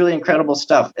 It's really incredible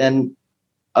stuff. And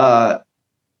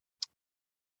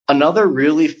another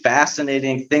really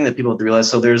fascinating thing that people have to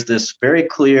realize, so there's this very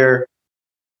clear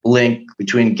link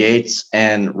between Gates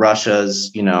and Russia's,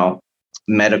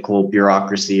 medical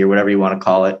bureaucracy or whatever you want to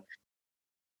call it.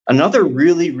 Another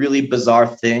really, really bizarre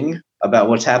thing about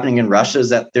what's happening in Russia is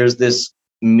that there's this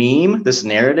meme, this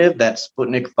narrative that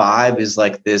Sputnik 5 is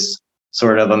like this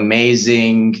sort of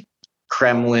amazing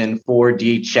Kremlin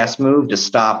 4D chess move to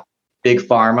stop big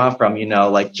pharma from,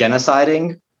 like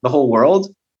genociding the whole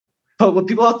world. But what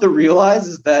people have to realize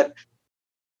is that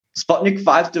Sputnik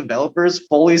 5's developers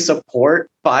fully support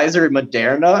Pfizer and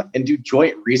Moderna and do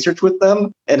joint research with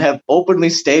them and have openly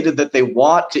stated that they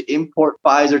want to import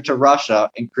Pfizer to Russia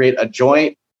and create a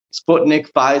joint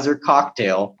Sputnik Pfizer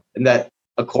cocktail, and that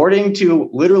according to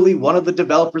literally one of the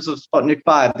developers of Sputnik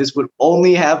 5, this would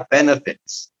only have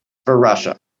benefits for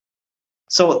Russia.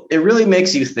 So it really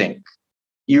makes you think.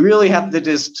 You really have to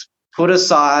just put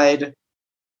aside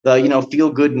the,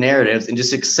 feel-good narratives and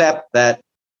just accept that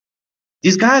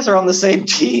these guys are on the same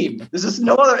team. There's just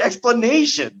no other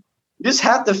explanation. You just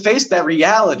have to face that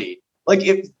reality.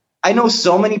 Like, I know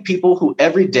so many people who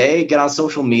every day get on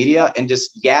social media and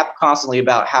just yap constantly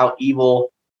about how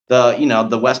evil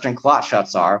the Western clot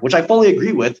shots are, which I fully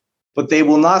agree with, but they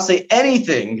will not say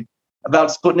anything about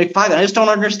Sputnik 5. And I just don't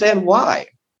understand why.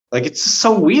 Like, it's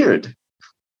so weird.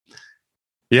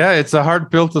 Yeah, it's a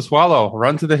hard pill to swallow.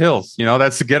 Run to the hills.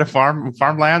 That's to get a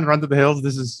farmland. Run to the hills.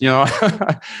 This is,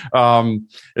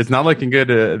 it's not looking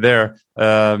good there.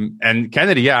 And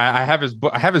Kennedy, yeah, I have his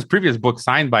book. I have his previous book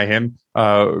signed by him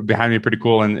behind me. Pretty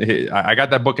cool. And I got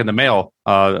that book in the mail.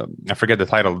 I forget the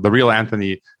title. The Real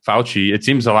Anthony Fauci. It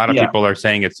seems a lot of people are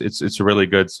saying it's really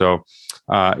good. So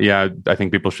yeah, I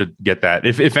think people should get that.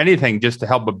 If anything, just to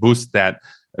help boost that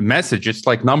message. It's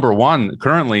like number one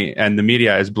currently, and the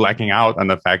media is blacking out on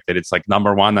the fact that it's like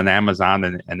number one on Amazon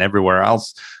and everywhere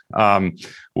else.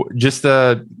 Just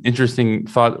a interesting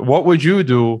thought. What would you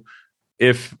do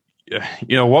if,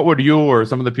 what would you or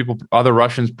some of the people, other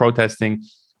Russians protesting,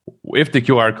 if the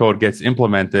QR code gets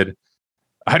implemented?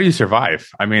 How do you survive?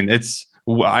 I mean,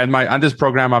 on this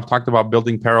program, I've talked about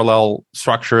building parallel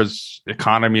structures,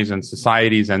 economies, and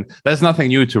societies, and that's nothing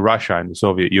new to Russia and the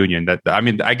Soviet Union.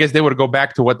 I guess they would go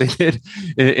back to what they did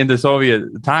in the Soviet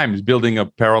times, building a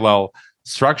parallel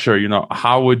structure.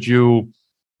 How would you?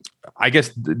 I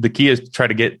guess the key is to try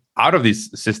to get out of these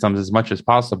systems as much as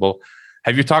possible.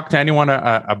 Have you talked to anyone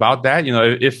about that?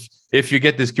 If you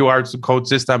get this QR code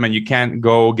system and you can't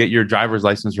go get your driver's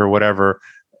license or whatever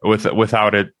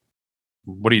without it,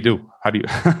 what do you do? How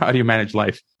do you manage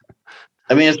life?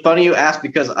 I mean, it's funny you ask,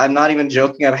 because I'm not even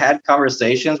joking. I've had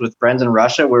conversations with friends in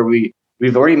Russia where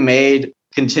we've already made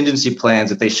contingency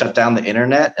plans if they shut down the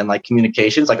internet and like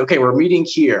communications. Like, okay, we're meeting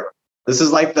here. This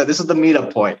is the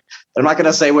meetup point. I'm not going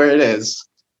to say where it is,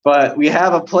 but we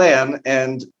have a plan,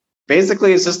 and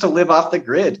basically it's just to live off the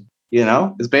grid.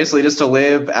 It's basically just to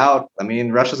live out. I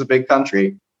mean, Russia's a big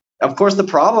country. Of course, the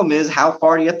problem is how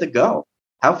far do you have to go?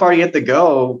 How far do you have to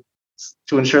go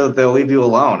to ensure that they'll leave you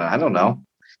alone? I don't know.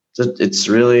 It's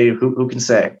really, who can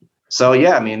say? So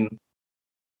yeah, I mean,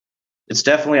 it's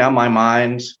definitely on my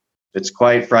mind. It's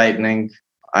quite frightening.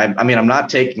 I mean, I'm not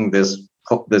taking this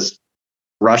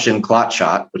Russian clot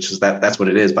shot, which is that's what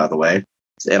it is, by the way.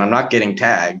 And I'm not getting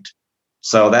tagged.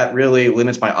 So that really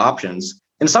limits my options.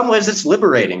 In some ways, it's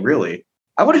liberating, really.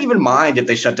 I wouldn't even mind if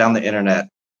they shut down the internet.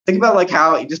 Think about like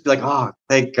how you just be like, oh,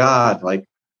 thank God, like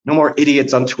no more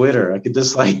idiots on Twitter. I could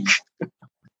just like.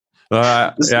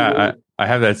 Yeah, I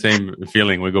have that same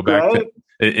feeling. We go back to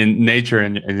in nature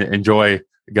and enjoy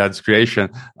God's creation.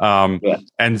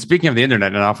 And speaking of the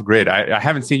internet and off grid, I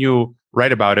haven't seen you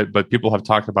write about it, but people have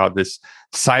talked about this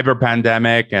cyber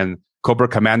pandemic and Cobra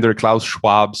Commander Klaus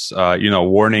Schwab's,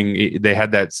 warning. They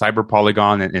had that cyber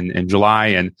polygon in July,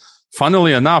 and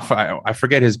funnily enough, I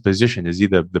forget his position. Is he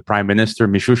the Prime Minister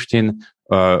Mishustin?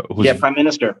 Prime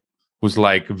Minister. Who's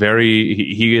like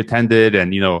he attended,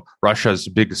 and Russia's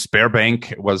big spare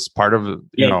bank was part of a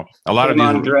lot of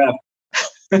these.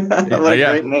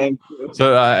 Great name.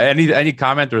 So any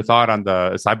comment or thought on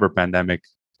the cyber pandemic?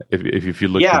 If you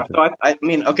look, so I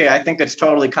mean, okay, I think it's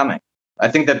totally coming. I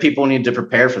think that people need to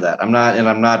prepare for that. I'm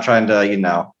not trying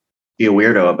to be a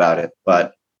weirdo about it,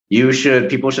 but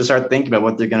people should start thinking about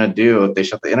what they're going to do if they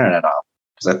shut the internet off,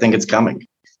 because I think it's coming.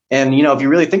 And if you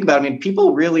really think about it, I mean,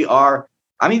 people really are.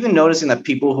 I'm even noticing that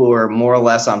people who are more or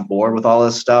less on board with all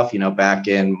this stuff, back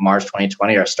in March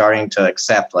 2020, are starting to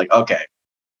accept, like, okay,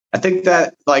 I think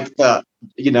that like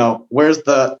where's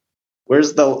the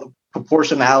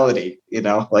proportionality,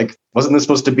 like, wasn't this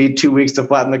supposed to be 2 weeks to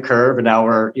flatten the curve? And now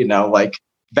we're, like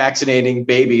vaccinating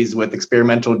babies with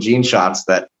experimental gene shots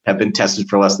that have been tested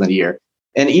for less than a year.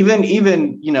 And even,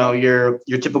 your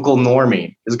typical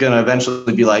normie is going to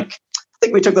eventually be like, I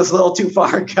think we took this a little too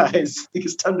far, guys. I think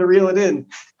it's time to reel it in.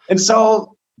 And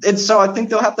so I think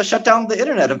they'll have to shut down the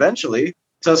internet eventually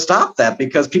to stop that,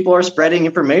 because people are spreading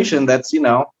information that's,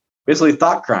 basically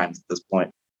thought crimes at this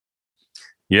point.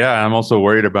 Yeah, I'm also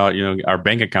worried about, our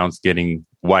bank accounts getting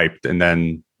wiped, and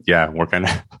then, we're kind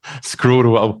of screwed.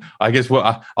 Well, I guess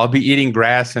I'll be eating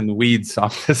grass and weeds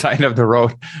off the side of the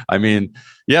road. I mean,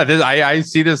 I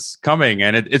see this coming,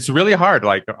 and it's really hard.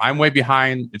 Like, I'm way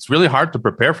behind. It's really hard to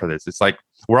prepare for this. It's like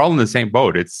we're all in the same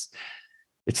boat. It's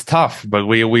tough, but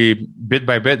we bit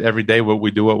by bit every day we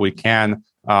do what we can.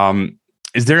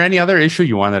 Is there any other issue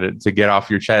you wanted to get off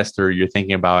your chest, or you're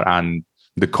thinking about on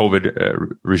the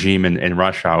COVID regime in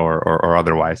Russia or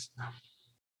otherwise?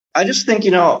 I just think,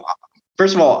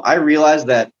 first of all, I realize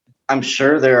that I'm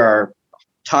sure there are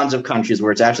tons of countries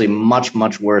where it's actually much,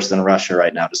 much worse than Russia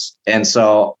right now. And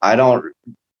so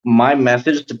my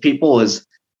message to people is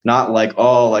not like,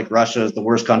 oh, like Russia is the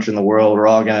worst country in the world. We're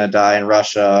all going to die in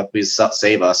Russia. Please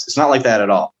save us. It's not like that at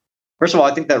all. First of all,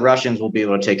 I think that Russians will be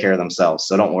able to take care of themselves,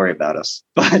 so don't worry about us.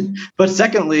 But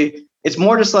secondly, it's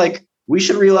more just like we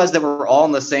should realize that we're all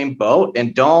in the same boat,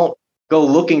 and don't go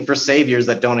looking for saviors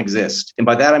that don't exist. And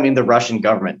by that, I mean the Russian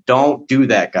government. Don't do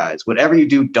that, guys. Whatever you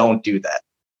do, don't do that.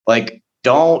 Like,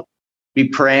 don't be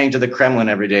praying to the Kremlin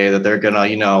every day that they're going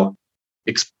to,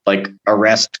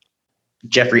 arrest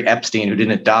Jeffrey Epstein, who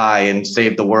didn't die, and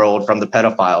save the world from the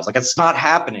pedophiles. Like, it's not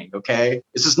happening, okay?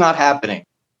 This is not happening.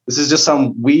 This is just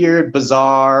some weird,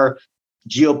 bizarre,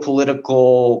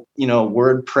 geopolitical,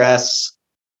 WordPress,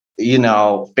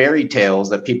 fairy tales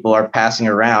that people are passing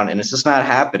around, and it's just not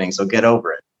happening. So get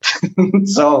over it.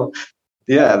 So,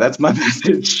 yeah, that's my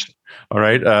message. All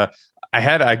right. I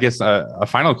had, I guess, a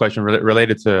final question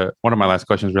related to one of my last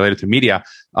questions related to media.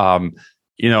 I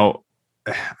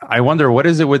wonder, what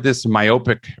is it with this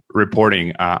myopic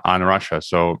reporting on Russia?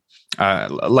 So,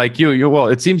 like well,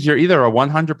 it seems you're either a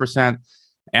 100%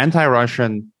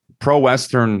 anti-Russian,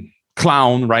 pro-Western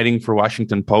clown writing for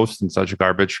Washington Post and such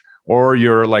garbage, or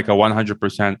you're like a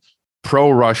 100%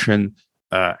 pro-Russian,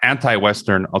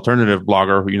 anti-Western alternative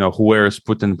blogger, who wears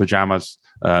Putin pajamas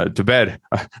to bed.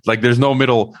 Like, there's no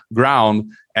middle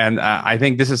ground. And I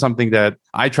think this is something that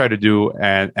I try to do,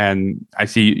 and I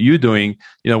see you doing.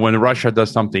 When Russia does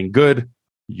something good,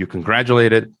 you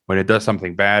congratulate it. When it does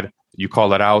something bad, you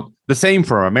call it out. The same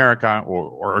for America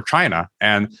or China.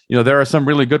 And there are some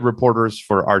really good reporters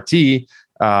for RT.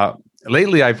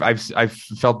 Lately, I've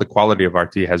felt the quality of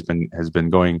RT has been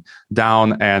going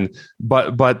down,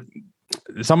 but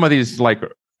some of these like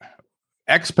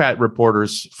expat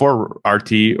reporters for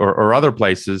RT or other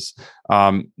places,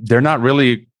 they're not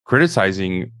really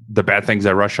criticizing the bad things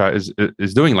that Russia is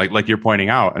doing, like you're pointing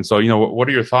out. And so, what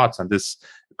are your thoughts on this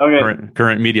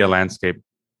current media landscape?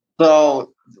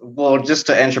 So, well, just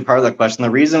to answer part of the question, the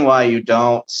reason why you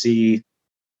don't see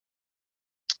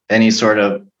any sort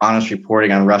of honest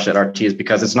reporting on Russia at RT is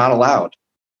because it's not allowed.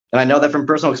 And I know that from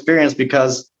personal experience,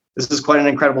 because this is quite an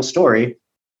incredible story.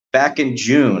 Back in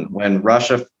June, when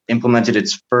Russia implemented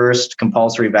its first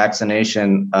compulsory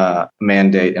vaccination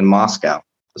mandate in Moscow, it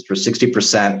was for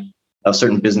 60% of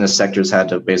certain business sectors had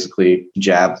to basically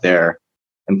jab their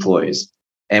employees.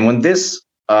 And when this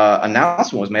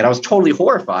announcement was made, I was totally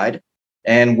horrified.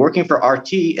 And working for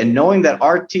RT and knowing that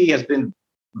RT has been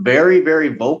very, very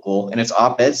vocal in its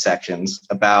op-ed sections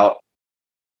about,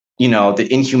 the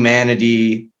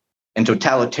inhumanity and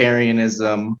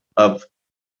totalitarianism of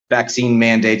vaccine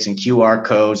mandates and QR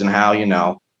codes, and how,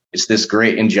 it's this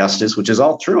great injustice, which is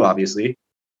all true, obviously.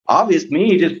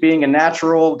 Me just being a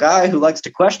natural guy who likes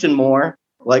to question more,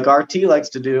 like RT likes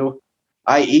to do,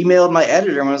 I emailed my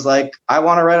editor and was like, I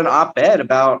want to write an op-ed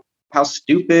about how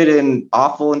stupid and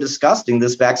awful and disgusting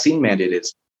this vaccine mandate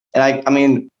is. And I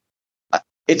mean,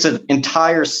 it's an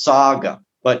entire saga,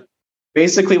 but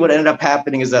basically what ended up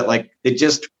happening is that they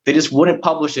just wouldn't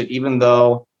publish it, even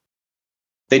though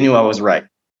they knew I was right.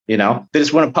 They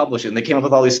just wouldn't publish it, and they came up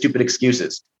with all these stupid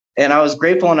excuses. And I was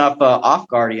grateful enough, Off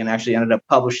Guardian actually ended up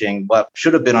publishing what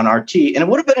should have been on RT, and it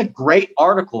would have been a great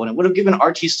article, and it would have given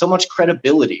RT so much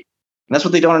credibility. And that's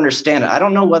what they don't understand. I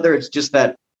don't know whether it's just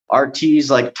that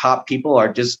RT's top people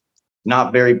are just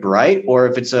not very bright, or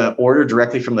if it's an order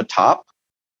directly from the top.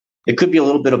 It could be a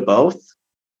little bit of both,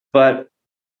 but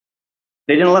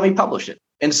they didn't let me publish it.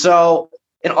 And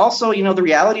also, the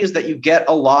reality is that you get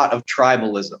a lot of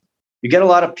tribalism. You get a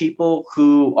lot of people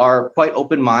who are quite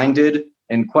open-minded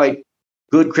and quite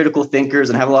good critical thinkers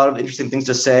and have a lot of interesting things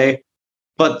to say,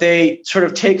 but they sort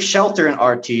of take shelter in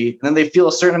RT, and then they feel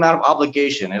a certain amount of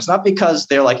obligation. And it's not because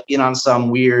they're in on some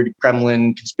weird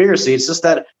Kremlin conspiracy. It's just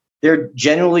that they're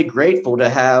genuinely grateful to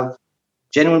have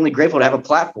a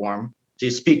platform to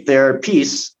speak their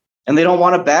piece, and they don't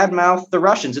want to badmouth the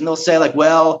Russians. And they'll say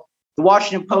well, the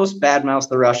Washington Post badmouths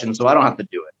the Russians, so I don't have to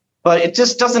do it. But it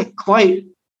just doesn't quite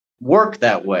work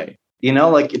that way.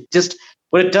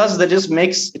 What it does is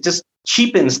it just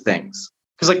cheapens things.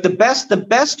 Because the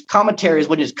best commentary is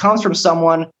when it comes from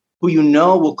someone who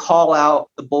will call out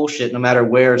the bullshit no matter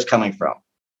where it's coming from.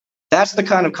 That's the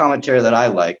kind of commentary that I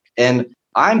like. And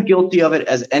I'm guilty of it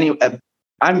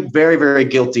I'm very, very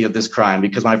guilty of this crime,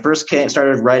 because when I first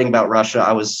started writing about Russia,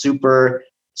 I was super,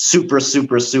 super,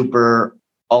 super, super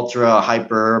ultra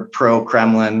hyper pro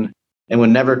Kremlin and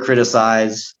would never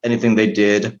criticize anything they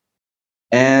did.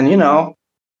 And,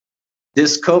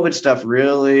 this COVID stuff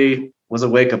really was a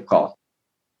wake up call.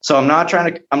 So I'm not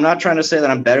trying to say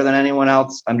that I'm better than anyone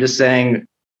else. I'm just saying,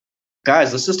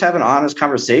 guys, let's just have an honest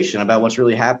conversation about what's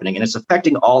really happening. And it's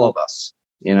affecting all of us,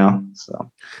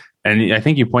 so. And I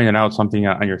think you pointed out something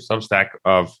on your Substack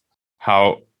of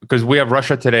how, because we have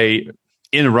Russia Today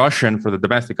in Russian for the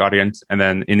domestic audience, and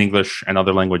then in English and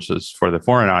other languages for the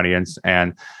foreign audience.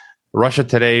 And Russia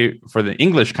Today for the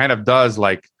English kind of does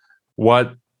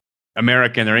what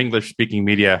American or English speaking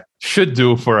media should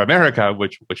do for America,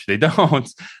 which they don't.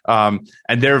 And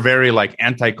they're very like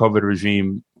anti-COVID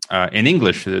regime in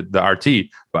English, the RT.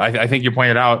 But I think you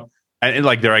pointed out, and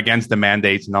like they're against the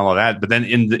mandates and all of that. But then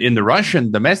in the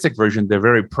Russian domestic version, they're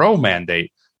very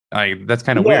pro-mandate. That's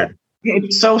kind of weird.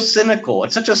 It's so cynical.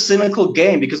 It's such a cynical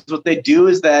game because what they do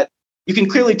is that you can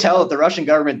clearly tell that the Russian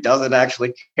government doesn't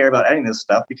actually care about any of this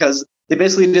stuff because they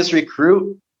basically just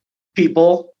recruit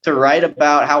people to write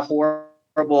about how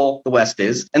horrible the West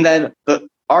is. And then the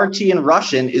RT in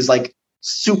Russian is like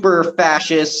super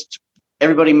fascist.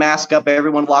 Everybody mask up,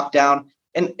 everyone locked down.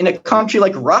 And in a country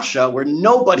like Russia, where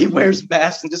nobody wears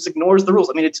masks and just ignores the rules,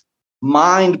 I mean, it's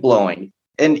mind blowing.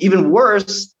 And even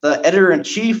worse, the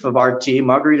editor-in-chief of RT,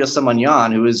 Margarita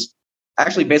Simonyan, who is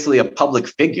actually basically a public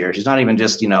figure. She's not even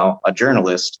just, a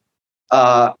journalist.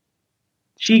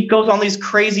 She goes on these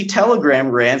crazy Telegram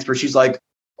rants where she's like,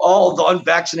 all the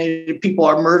unvaccinated people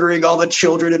are murdering all the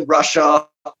children in Russia.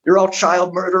 You're all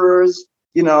child murderers.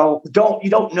 You don't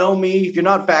know me. If you're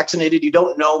not vaccinated, you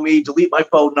don't know me. Delete my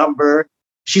phone number.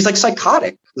 She's like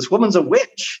psychotic. This woman's a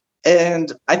witch.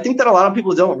 And I think that a lot of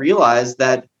people don't realize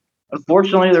that,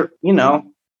 unfortunately, they're,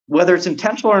 whether it's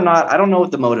intentional or not, I don't know what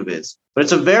the motive is, but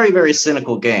it's a very, very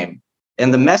cynical game.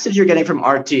 And the message you're getting from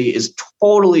RT is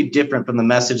totally different from the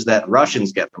message that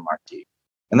Russians get from RT.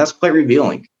 And that's quite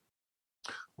revealing.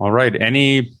 All right.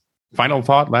 Any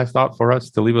last thought for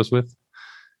us to leave us with?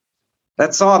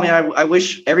 That's all. I mean, I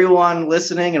wish everyone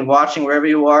listening and watching wherever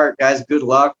you are, guys, good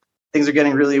luck. Things are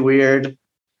getting really weird.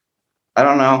 I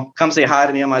don't know. Come say hi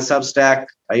to me on my Substack.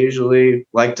 I usually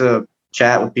like to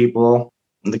chat with people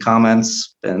in the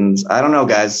comments. And I don't know,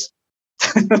 guys.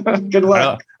 Good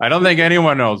luck. I don't think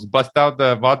anyone knows. Bust out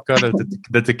the vodka,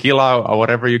 the tequila, or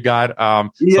whatever you got.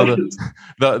 Yes.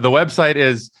 So the website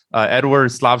is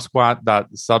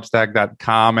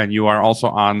edwardslavsquat.substack.com, and you are also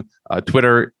on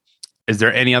Twitter. Is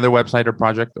there any other website or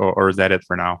project, or is that it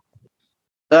for now?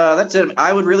 That's it.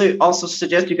 I would really also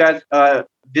suggest you guys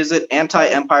visit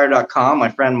antiempire.com. My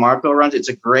friend Marco runs it. It's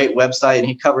a great website, and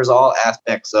he covers all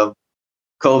aspects of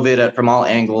COVID from all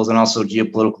angles and also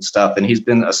geopolitical stuff. And he's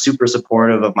been super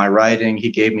supportive of my writing. He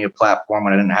gave me a platform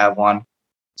when I didn't have one.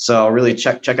 So really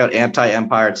check out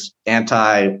Anti-Empire. It's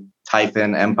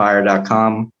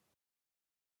anti-empire.com.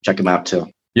 Check him out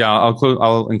too. Yeah,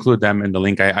 I'll include them in the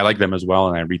link. I like them as well,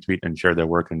 and I retweet and share their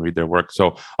work and read their work.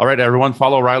 So, all right, everyone,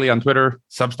 follow Riley on Twitter,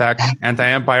 Substack,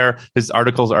 Anti-Empire. His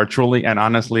articles are truly and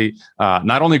honestly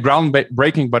not only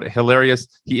groundbreaking, but hilarious.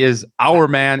 He is our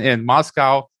man in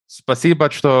Moscow. Спасибо,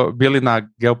 что были на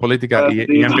Geopolitika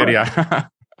и Imperia.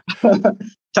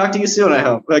 Talk to you soon, I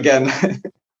hope, again.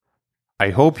 I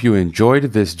hope you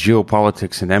enjoyed this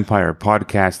Geopolitics and Empire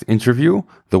podcast interview.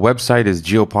 The website is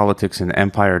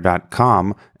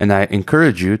geopoliticsandempire.com, and I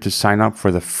encourage you to sign up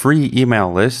for the free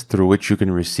email list through which you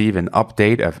can receive an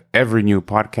update of every new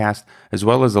podcast, as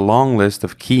well as a long list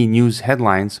of key news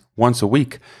headlines once a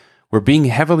week. We're being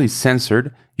heavily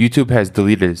censored. YouTube has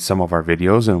deleted some of our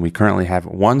videos, and we currently have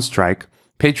one strike.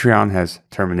 Patreon has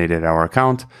terminated our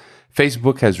account.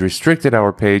 Facebook has restricted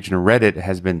our page, and Reddit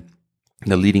has been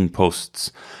deleting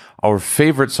posts. Our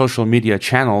favorite social media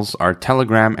channels are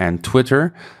Telegram and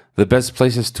Twitter. The best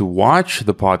places to watch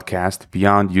the podcast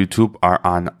beyond YouTube are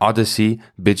on Odyssey,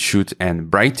 BitChute,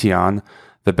 and Brighteon.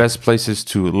 The best places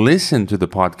to listen to the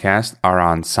podcast are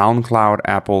on SoundCloud,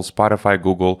 Apple, Spotify,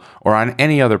 Google, or on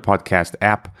any other podcast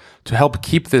app. To help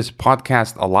keep this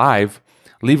podcast alive,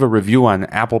 leave a review on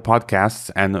Apple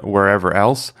Podcasts and wherever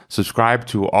else. Subscribe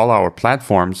to all our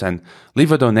platforms and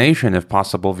leave a donation if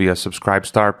possible via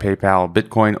Subscribestar, PayPal,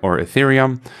 Bitcoin, or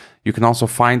Ethereum. You can also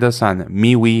find us on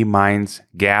MeWe, Minds,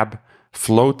 Gab,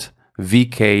 Float,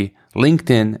 VK,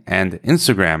 LinkedIn, and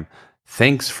Instagram.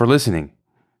 Thanks for listening.